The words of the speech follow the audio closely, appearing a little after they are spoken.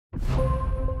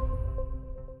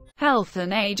Health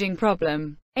and aging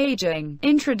problem. Aging.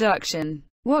 Introduction.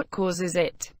 What causes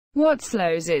it? What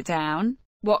slows it down?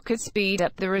 What could speed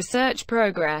up the research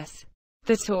progress?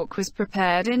 The talk was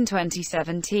prepared in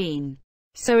 2017,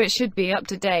 so it should be up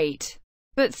to date.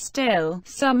 But still,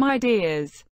 some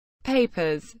ideas,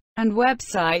 papers, and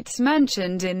websites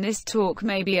mentioned in this talk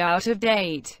may be out of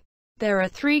date. There are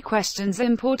 3 questions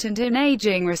important in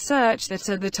aging research that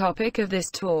are the topic of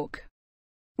this talk.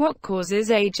 What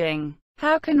causes aging?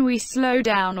 How can we slow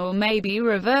down or maybe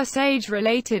reverse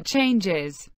age-related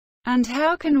changes? And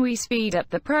how can we speed up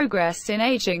the progress in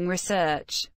aging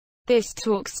research? This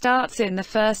talk starts in the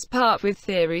first part with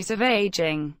theories of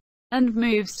aging, and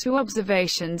moves to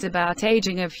observations about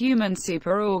aging of human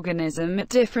superorganism at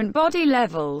different body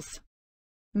levels: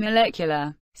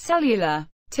 molecular, cellular,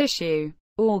 tissue,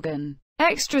 organ,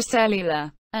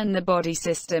 extracellular, and the body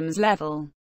systems level.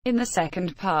 In the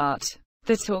second part,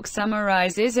 the talk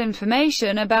summarizes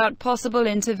information about possible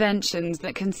interventions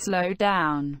that can slow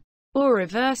down or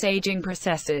reverse aging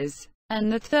processes,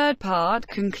 and the third part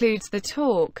concludes the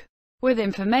talk with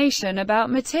information about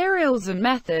materials and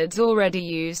methods already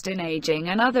used in aging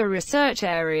and other research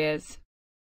areas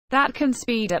that can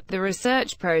speed up the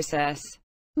research process: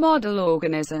 model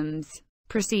organisms,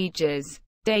 procedures,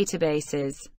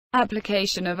 databases,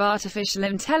 application of artificial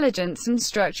intelligence, and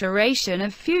structuration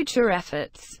of future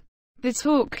efforts. The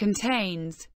talk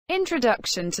contains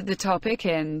introduction to the topic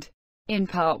and, in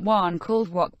part 1 called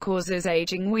What Causes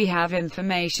Aging, we have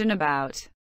information about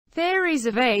theories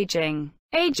of aging,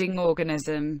 aging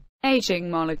organism,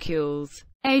 aging molecules,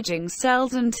 aging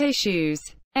cells and tissues,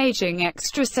 aging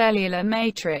extracellular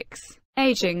matrix,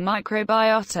 aging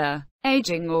microbiota,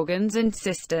 aging organs and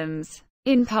systems.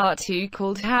 In part 2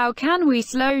 called How Can We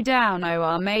Slow Down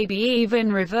or maybe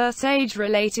even reverse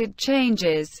age-related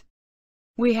changes,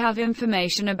 we have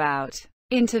information about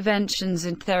interventions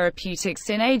and therapeutics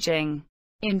in aging.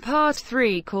 In part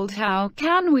 3 called How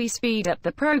Can We Speed Up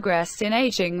the Progress in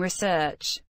Aging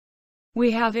Research, we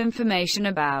have information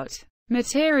about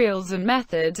materials and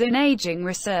methods in aging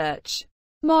research,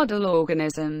 model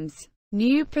organisms,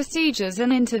 new procedures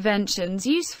and interventions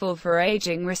useful for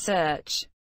aging research,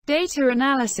 data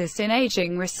analysis in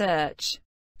aging research,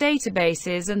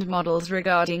 databases and models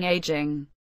regarding aging,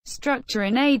 structure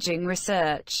in aging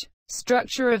research,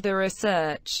 structure of the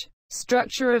research,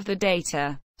 structure of the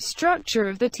data, structure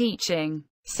of the teaching.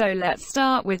 So let's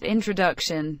start with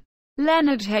introduction.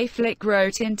 Leonard Hayflick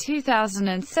wrote in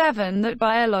 2007 that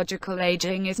biological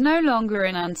aging is no longer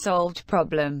an unsolved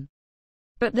problem,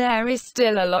 but there is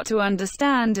still a lot to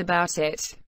understand about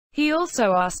it. He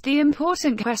also asked the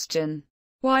important question: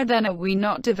 why then are we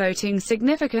not devoting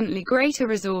significantly greater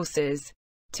resources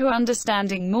to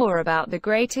understanding more about the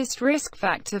greatest risk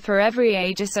factor for every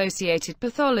age-associated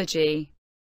pathology?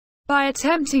 By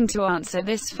attempting to answer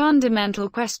this fundamental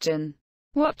question,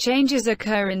 what changes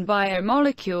occur in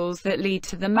biomolecules that lead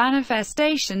to the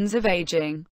manifestations of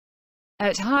aging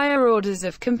at higher orders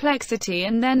of complexity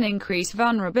and then increase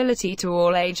vulnerability to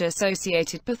all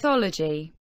age-associated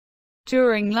pathology?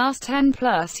 During last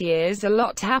 10+ years a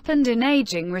lot happened in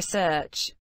aging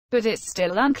research, but it's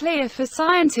still unclear for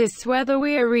scientists whether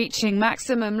we are reaching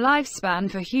maximum lifespan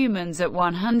for humans at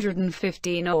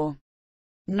 115 or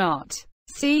not.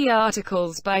 See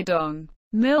articles by Dong,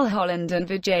 Milholland and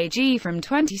Vijay G. from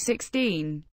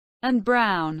 2016, and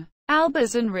Brown,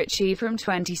 Albers and Ritchie from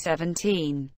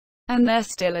 2017. And there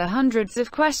still are hundreds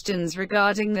of questions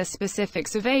regarding the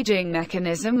specifics of aging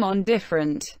mechanism on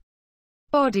different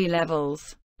body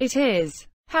levels. It is,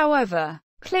 however,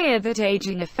 clear that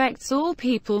aging affects all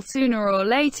people sooner or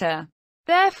later.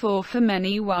 Therefore, for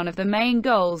many, one of the main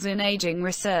goals in aging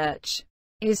research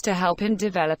is to help in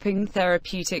developing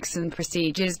therapeutics and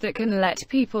procedures that can let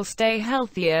people stay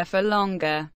healthier for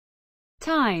longer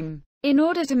time. In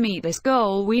order to meet this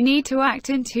goal, we need to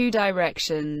act in 2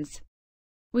 directions.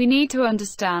 We need to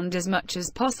understand as much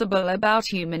as possible about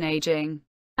human aging,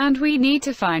 and we need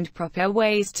to find proper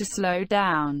ways to slow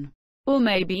down, or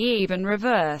maybe even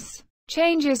reverse,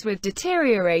 changes with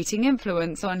deteriorating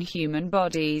influence on human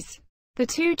bodies. The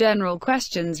 2 general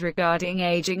questions regarding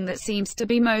aging that seems to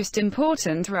be most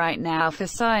important right now for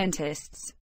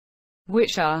scientists,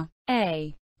 which are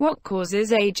A. What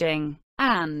causes aging?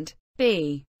 And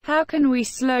B. How can we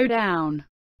slow down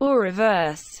or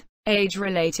reverse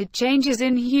age-related changes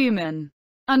in human,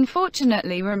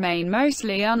 unfortunately remain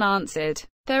mostly unanswered.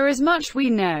 There is much we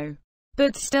know,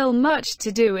 but still much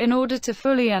to do in order to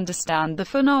fully understand the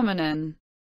phenomenon.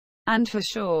 And for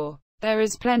sure, there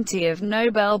is plenty of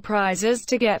Nobel Prizes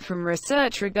to get from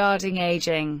research regarding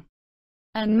aging.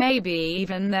 And maybe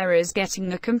even there is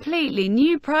getting a completely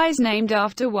new prize named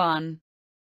after one,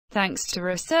 thanks to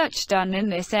research done in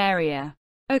this area.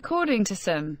 According to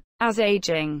some, as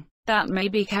aging, that may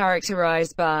be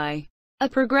characterized by a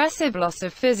progressive loss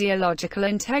of physiological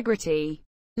integrity,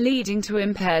 leading to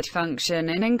impaired function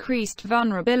and increased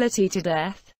vulnerability to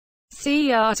death.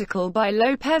 See article by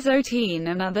Lopez Otin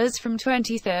and others from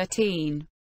 2013.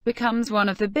 Becomes one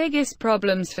of the biggest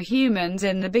problems for humans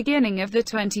in the beginning of the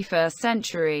 21st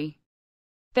century.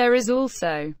 There is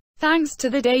also, thanks to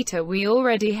the data we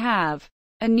already have,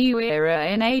 a new era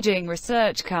in aging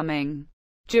research coming,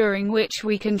 during which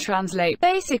we can translate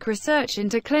basic research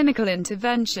into clinical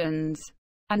interventions,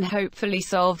 and hopefully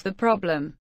solve the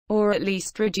problem, or at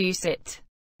least reduce it.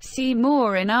 See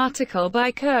more in article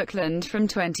by Kirkland from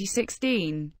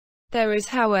 2016. There is,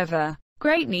 however,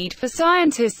 great need for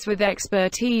scientists with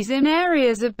expertise in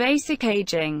areas of basic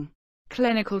aging,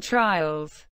 clinical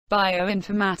trials,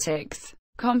 bioinformatics,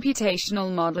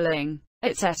 computational modeling,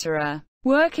 etc.,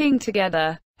 working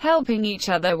together, helping each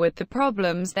other with the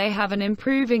problems they have and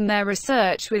improving their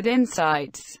research with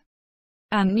insights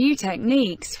and new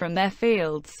techniques from their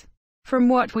fields. From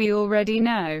what we already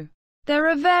know, there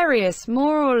are various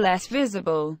more or less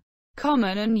visible,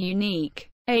 common and unique,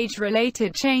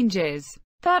 age-related changes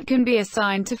that can be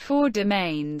assigned to 4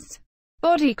 domains: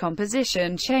 body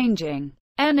composition changing,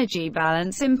 energy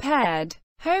balance impaired,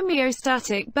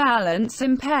 homeostatic balance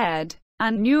impaired,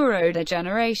 and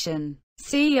neurodegeneration.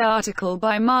 See article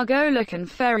by Margolick and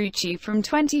Ferrucci from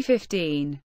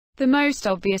 2015. The most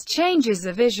obvious changes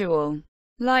are visual,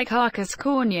 like arcus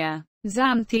cornea,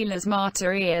 xanthelasmata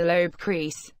earlobe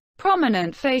crease,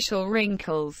 prominent facial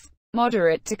wrinkles,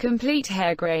 moderate to complete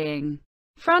hair graying,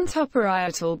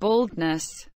 frontoparietal baldness,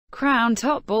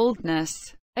 crown-top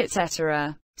baldness,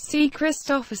 etc. See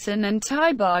Christofferson and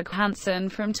Tyberg-Hansen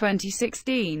from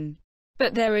 2016.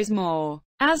 But there is more,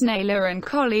 as Naylor and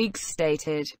colleagues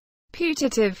stated.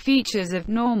 Putative features of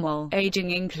normal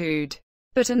aging include,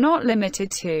 but are not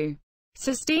limited to,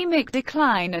 systemic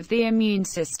decline of the immune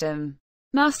system,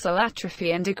 muscle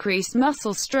atrophy and decreased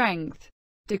muscle strength,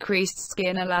 decreased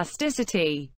skin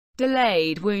elasticity,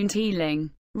 delayed wound healing,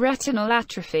 retinal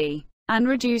atrophy, and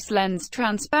reduced lens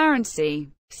transparency.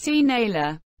 See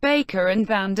Naylor, Baker and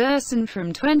Van Dersen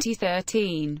from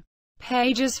 2013.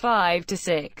 Pages 5 to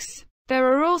 6. There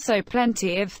are also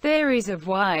plenty of theories of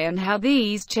why and how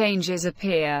these changes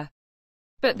appear,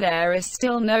 but there is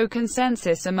still no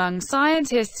consensus among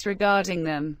scientists regarding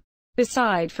them.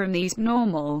 Aside from these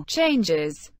normal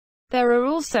changes, there are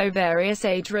also various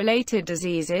age-related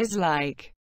diseases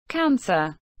like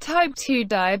cancer, type 2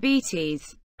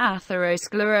 diabetes,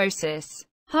 atherosclerosis,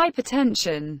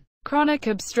 hypertension, chronic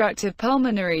obstructive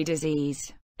pulmonary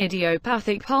disease,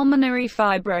 idiopathic pulmonary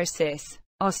fibrosis,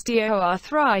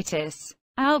 osteoarthritis,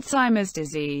 Alzheimer's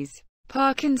disease,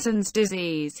 Parkinson's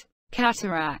disease,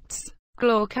 cataracts,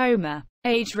 glaucoma,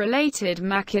 age-related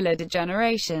macular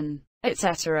degeneration,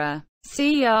 etc.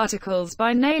 See articles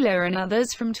by Naylor and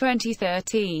others from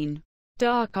 2013,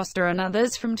 Darkoster and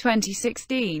others from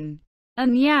 2016,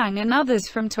 and Yang and others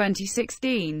from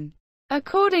 2016.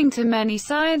 According to many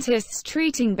scientists,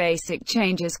 treating basic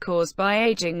changes caused by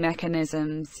aging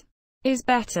mechanisms is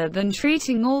better than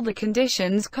treating all the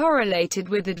conditions correlated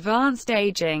with advanced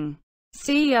aging.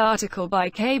 See article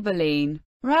by Kaberlein,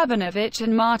 Rabinovich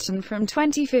and Martin from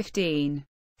 2015.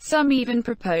 Some even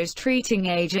propose treating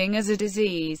aging as a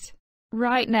disease.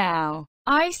 Right now,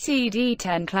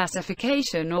 ICD-10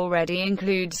 classification already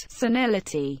includes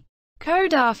senility,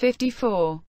 code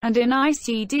R54, and in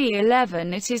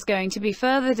ICD-11 it is going to be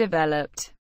further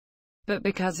developed. But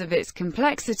because of its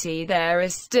complexity, there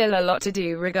is still a lot to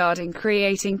do regarding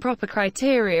creating proper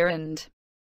criteria and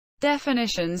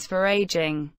definitions for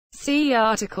aging. See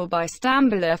article by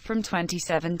Stambler from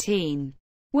 2017.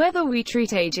 Whether we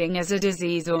treat aging as a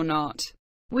disease or not,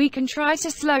 we can try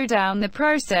to slow down the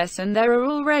process, and there are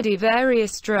already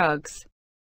various drugs,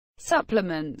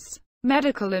 supplements,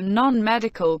 medical and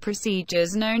non-medical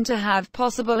procedures known to have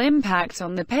possible impact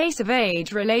on the pace of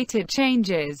age-related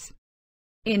changes.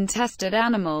 In tested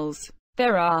animals,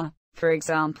 there are, for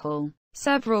example,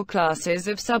 several classes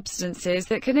of substances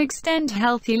that can extend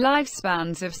healthy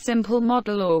lifespans of simple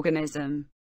model organism,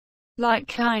 like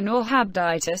kine or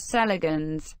Habditis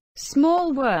elegans,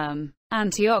 small worm,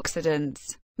 antioxidants,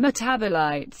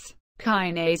 metabolites,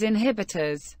 kinase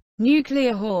inhibitors,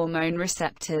 nuclear hormone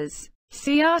receptors.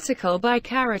 See article by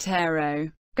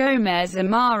Carretero, Gomez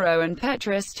Amaro and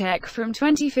Petroschek from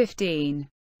 2015.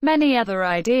 Many other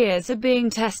ideas are being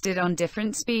tested on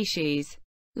different species,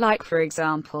 like for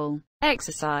example,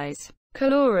 exercise,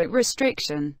 caloric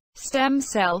restriction, stem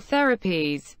cell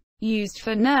therapies, used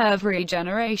for nerve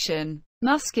regeneration,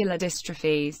 muscular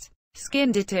dystrophies,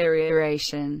 skin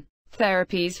deterioration.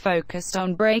 Therapies focused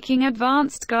on breaking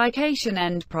advanced glycation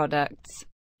end products.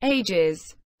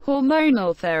 Ages.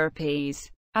 Hormonal therapies,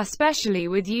 especially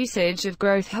with usage of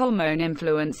growth hormone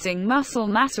influencing muscle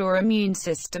mass or immune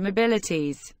system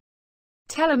abilities.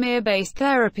 Telomere-based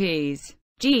therapies,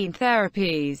 gene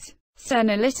therapies,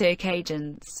 senolytic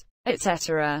agents,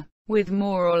 etc., with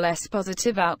more or less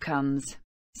positive outcomes.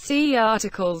 See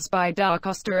articles by Da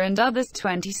Costa and others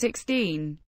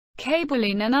 2016,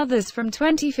 Kabeline and others from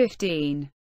 2015,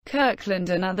 Kirkland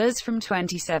and others from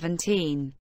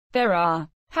 2017. There are,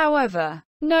 however,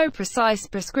 no precise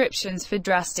prescriptions for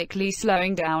drastically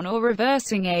slowing down or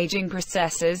reversing aging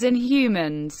processes in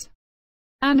humans.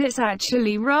 And it's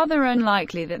actually rather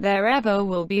unlikely that there ever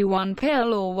will be one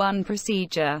pill or one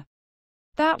procedure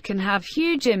that can have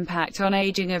huge impact on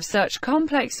aging of such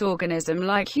complex organism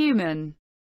like human.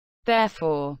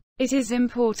 Therefore, it is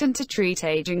important to treat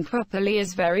aging properly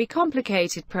as very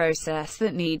complicated process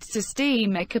that needs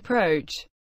systemic approach.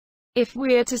 If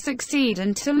we're to succeed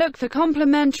and to look for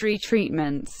complementary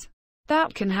treatments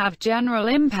that can have general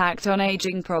impact on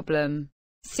aging problem.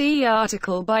 See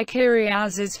article by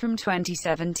Kyriazis from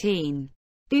 2017.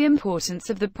 The importance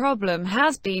of the problem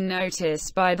has been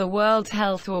noticed by the World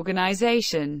Health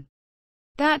Organization,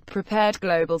 that prepared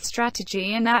global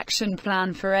strategy and action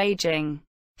plan for aging.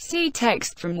 See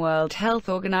text from World Health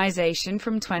Organization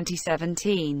from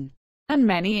 2017. And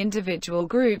many individual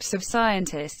groups of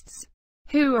scientists,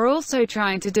 who are also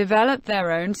trying to develop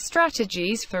their own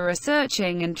strategies for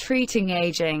researching and treating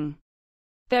aging.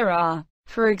 There are,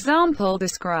 for example,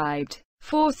 described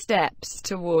 4 steps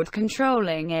toward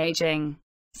controlling aging.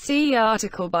 See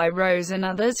article by Rose and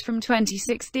others from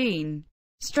 2016.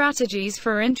 Strategies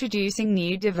for introducing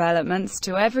new developments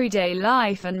to everyday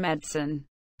life and medicine,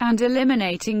 and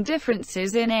eliminating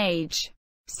differences in age.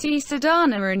 See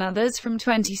Sadana and others from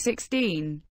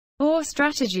 2016. Or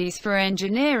strategies for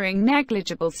engineering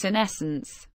negligible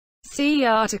senescence. See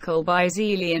article by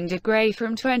Zealy and de Grey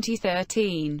from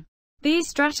 2013. These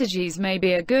strategies may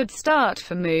be a good start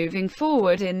for moving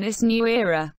forward in this new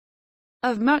era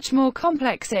of much more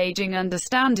complex aging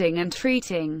understanding and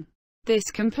treating. This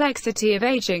complexity of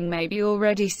aging may be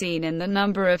already seen in the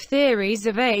number of theories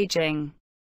of aging.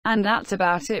 And that's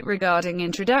about it regarding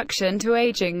introduction to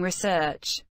aging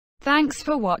research. Thanks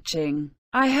for watching.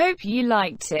 I hope you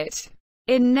liked it.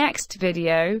 In next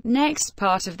video, next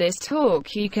part of this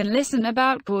talk, you can listen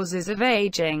about causes of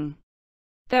aging.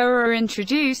 There are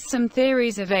introduced some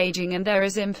theories of aging and there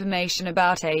is information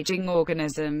about aging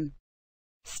organism,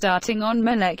 starting on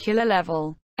molecular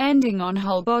level, ending on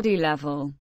whole body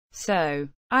level. So,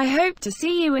 I hope to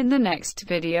see you in the next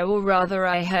video, or rather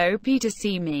I hope you to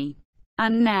see me.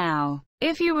 And now,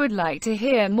 if you would like to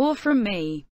hear more from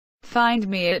me, find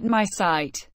me at my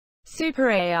site,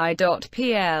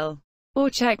 superai.pl, or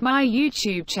check my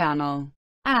YouTube channel.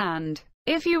 And,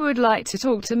 if you would like to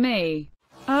talk to me,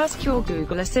 ask your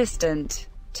Google Assistant,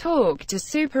 talk to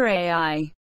Super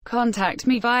AI, contact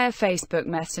me via Facebook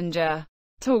Messenger,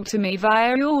 talk to me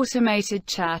via automated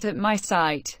chat at my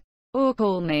site, or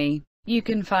call me. You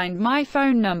can find my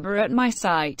phone number at my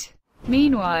site.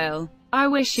 Meanwhile, I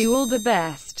wish you all the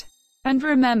best. And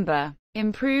remember,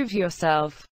 improve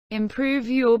yourself, improve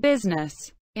your business,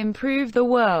 improve the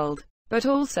world, but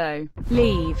also,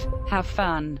 have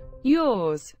fun.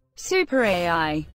 Yours, Super AI.